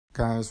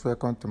Guys,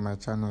 welcome to my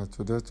channel.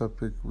 Today's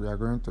topic, we are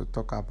going to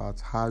talk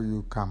about how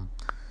you can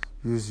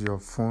use your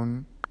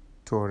phone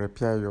to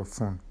repair your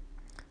phone.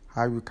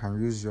 How you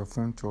can use your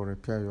phone to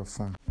repair your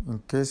phone. In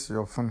case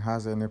your phone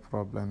has any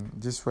problem,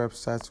 this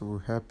website will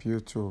help you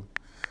to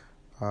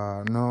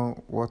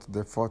know what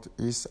the fault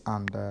is,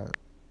 and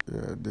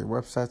the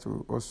website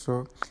will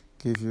also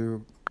give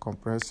you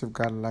comprehensive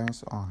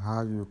guidelines on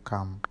how you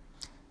can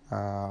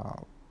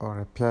or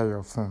repair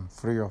your phone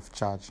free of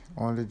charge.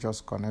 Only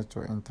just connect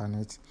to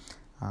internet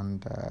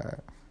and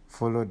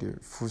follow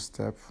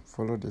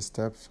the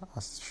steps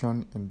as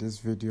shown in this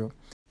video.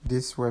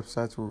 This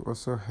website will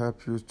also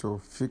help you to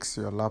fix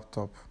your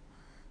laptop,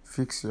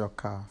 fix your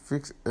car,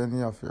 fix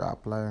any of your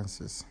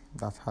appliances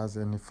that has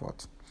any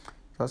fault.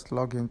 Just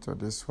log into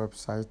this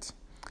website.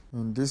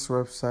 In this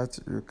website,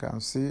 you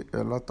can see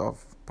a lot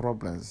of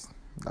problems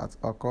that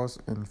occurs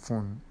in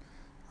phone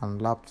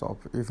and laptop,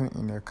 even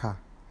in a car.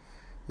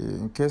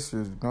 In case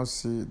you do not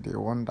see the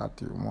one that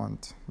you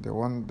want,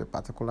 the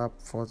particular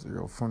fault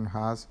your phone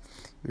has,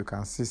 you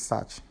can see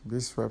search.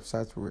 This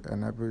website will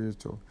enable you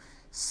to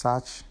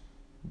search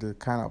the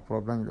kind of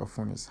problem your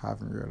phone is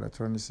having, your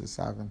electronics is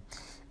having,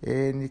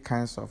 any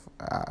kinds of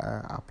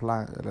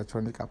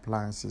electronic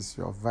appliances,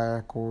 your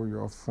vehicle,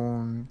 your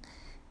phone,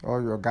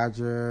 all your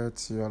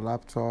gadgets, your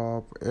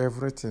laptop,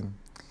 everything.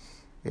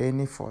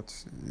 Any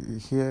fault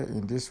here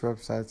in this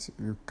website,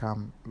 you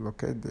can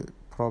locate the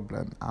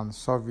problem and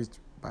solve it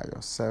by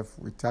yourself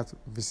without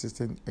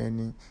visiting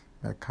any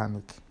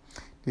mechanic.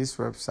 This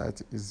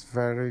website is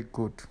very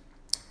good.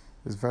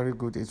 It's very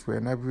good. It will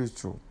enable you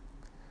to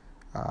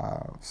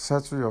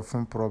settle your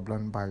phone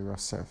problem by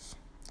yourself.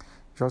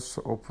 Just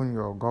open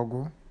your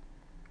Google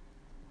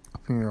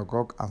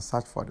and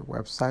search for the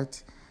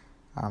website,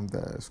 and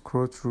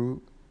scroll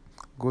through,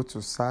 go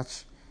to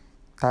search,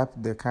 type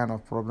the kind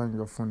of problem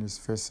your phone is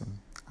facing,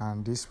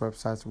 and this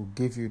website will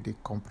give you the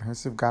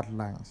comprehensive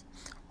guidelines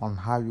on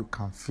how you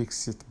can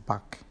fix it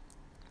back.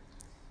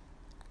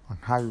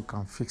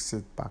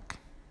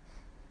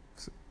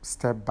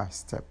 Step by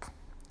step.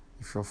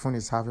 If your phone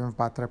is having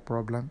battery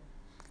problem,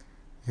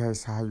 here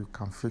is how you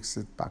can fix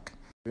it back.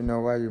 You know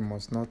why you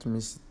must not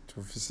miss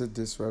to visit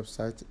this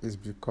website is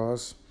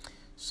because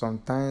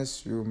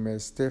sometimes you may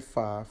stay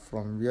far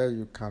from where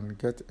you can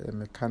get a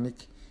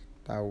mechanic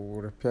that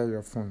will repair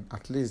your phone.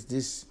 At least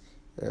this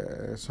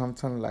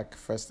something like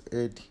first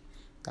aid,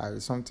 that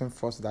is something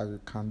first that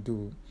you can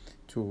do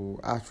to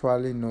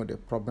actually know the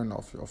problem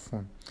of your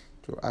phone,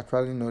 to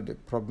actually know the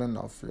problem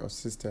of your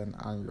system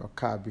and your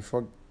car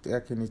before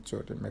taking it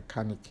to the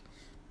mechanic,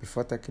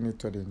 before taking it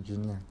to the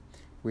engineer.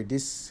 With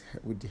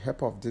the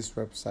help of this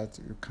website,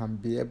 you can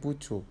be able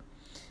to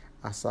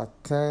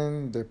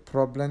ascertain the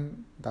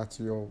problem that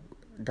your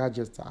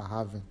gadgets are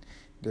having,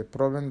 the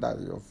problem that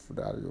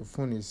your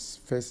phone is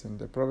facing,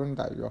 the problem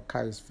that your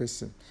car is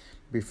facing,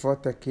 before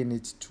taking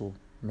it to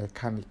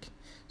mechanic.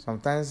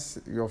 Sometimes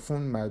your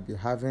phone might be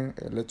having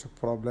a little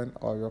problem,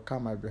 or your car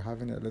might be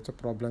having a little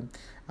problem,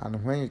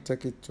 and when you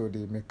take it to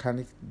the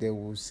mechanic, they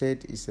will say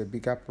it's a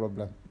bigger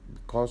problem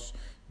because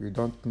you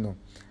don't know.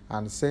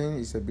 And saying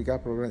it's a bigger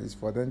problem is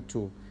for them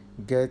to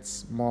get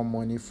more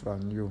money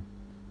from you.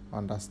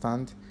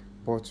 Understand?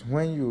 But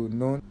when you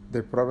know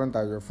the problem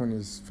that your phone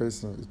is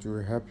facing, it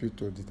will help you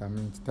to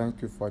determine it.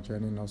 Thank you for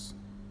joining us.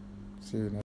 See you next.